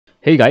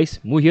Hey guys,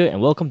 Moo here and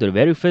welcome to the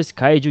very first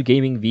Kaiju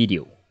Gaming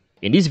video.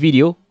 In this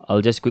video, I'll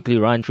just quickly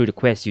run through the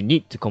quests you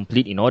need to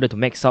complete in order to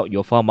max out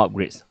your farm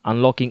upgrades,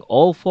 unlocking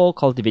all 4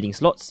 cultivating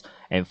slots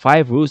and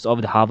 5 rows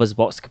of the harvest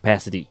box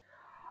capacity.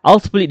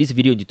 I'll split this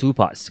video into 2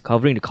 parts,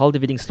 covering the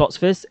cultivating slots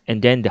first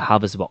and then the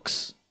harvest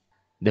box.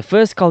 The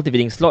first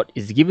cultivating slot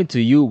is given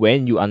to you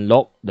when you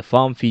unlock the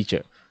farm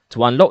feature.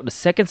 To unlock the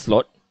second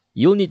slot,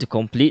 you'll need to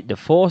complete the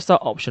 4-star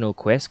optional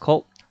quest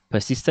called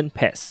Persistent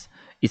Pests.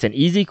 It's an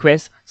easy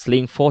quest,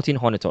 slaying 14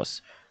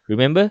 Hornetors.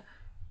 Remember,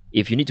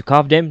 if you need to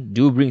carve them,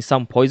 do bring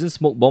some poison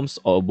smoke bombs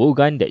or a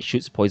bowgun that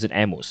shoots poison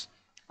ammos.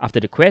 After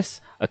the quest,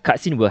 a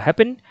cutscene will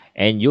happen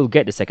and you'll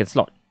get the second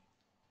slot.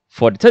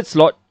 For the third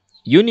slot,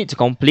 you need to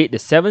complete the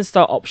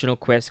 7-star optional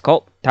quest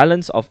called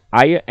Talents of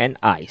Iron and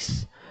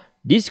Ice.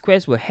 This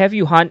quest will have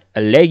you hunt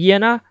a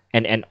Legiana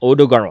and an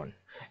Odogaron.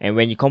 And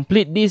when you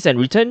complete this and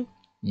return,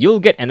 you'll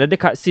get another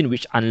cutscene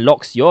which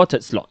unlocks your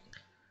third slot.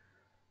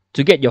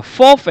 To get your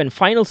 4th and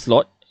final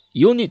slot,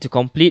 you'll need to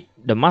complete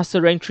the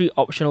Master Rank 3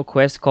 optional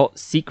quest called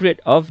Secret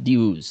of the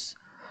Ooze.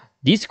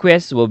 This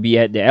quest will be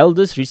at the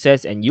Elder's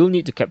Recess and you'll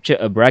need to capture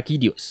a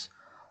Brachydios.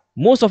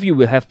 Most of you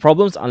will have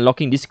problems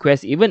unlocking this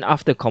quest even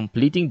after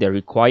completing the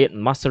required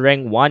Master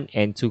Rank 1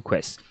 and 2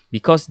 quests,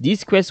 because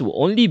this quest will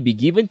only be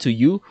given to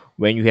you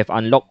when you have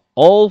unlocked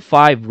all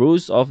 5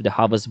 rows of the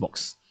harvest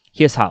box.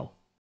 Here's how.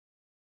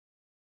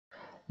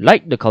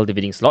 Like the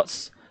cultivating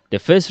slots, the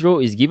first row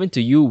is given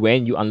to you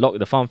when you unlock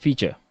the farm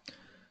feature.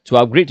 To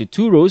upgrade to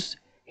 2 rows,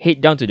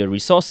 head down to the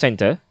resource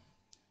center,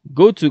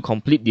 go to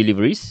complete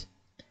deliveries,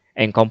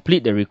 and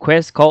complete the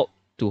request called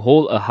to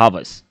hold a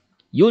harvest.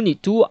 You'll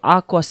need 2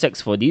 aqua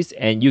sacks for this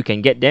and you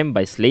can get them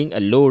by slaying a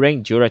low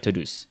rank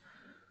Duratodus.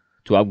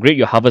 To upgrade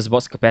your harvest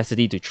box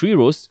capacity to 3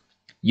 rows,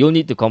 you'll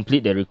need to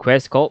complete the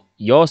request called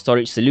Your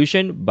Storage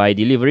Solution by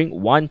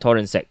delivering 1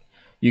 torrent sack.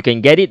 You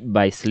can get it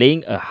by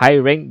slaying a high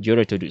rank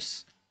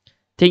Duratodus.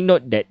 Take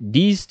note that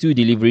these 2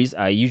 deliveries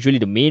are usually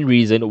the main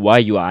reason why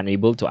you are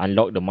unable to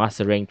unlock the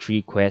Master Rank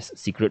 3 quest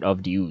Secret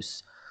of the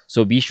Ooze,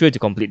 so be sure to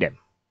complete them.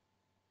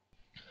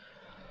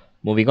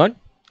 Moving on,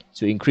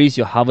 to increase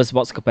your harvest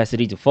box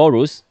capacity to 4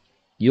 rows,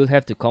 you'll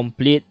have to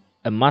complete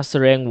a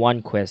Master Rank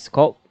 1 quest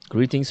called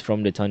Greetings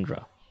from the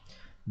Tundra.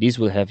 This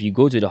will have you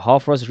go to the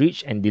Hoarfrost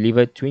Reach and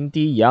deliver 20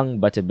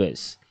 young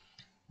butterbirds.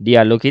 They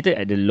are located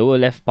at the lower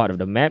left part of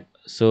the map,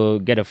 so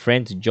get a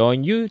friend to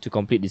join you to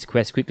complete this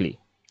quest quickly.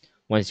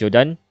 Once you're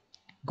done,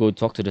 go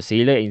talk to the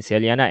sailor in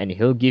Celiana and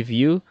he'll give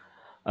you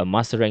a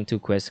Master Rank 2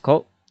 quest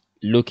called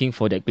Looking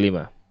for That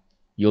Glimmer.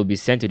 You'll be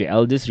sent to the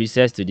Elder's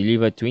Recess to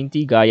deliver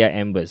 20 Gaia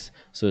Embers.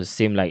 So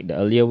same like the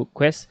earlier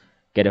quest,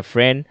 get a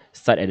friend,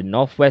 start at the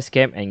northwest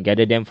camp and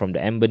gather them from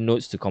the Ember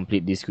nodes to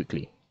complete this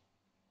quickly.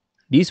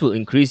 This will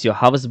increase your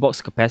harvest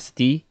box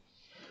capacity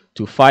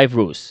to 5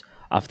 rows.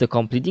 After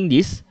completing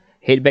this,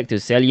 head back to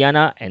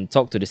Celiana and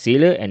talk to the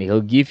sailor and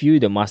he'll give you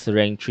the Master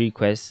Rank 3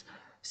 quest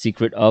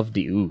Secret of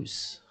the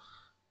Ooze.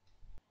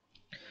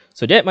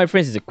 So that, my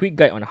friends, is a quick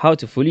guide on how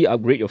to fully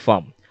upgrade your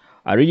farm.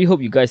 I really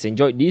hope you guys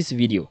enjoyed this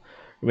video.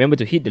 Remember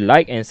to hit the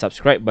like and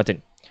subscribe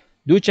button.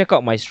 Do check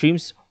out my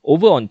streams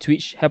over on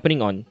Twitch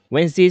happening on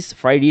Wednesdays,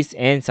 Fridays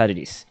and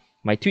Saturdays.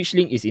 My Twitch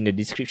link is in the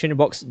description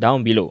box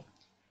down below.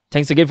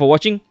 Thanks again for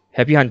watching.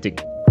 Happy hunting!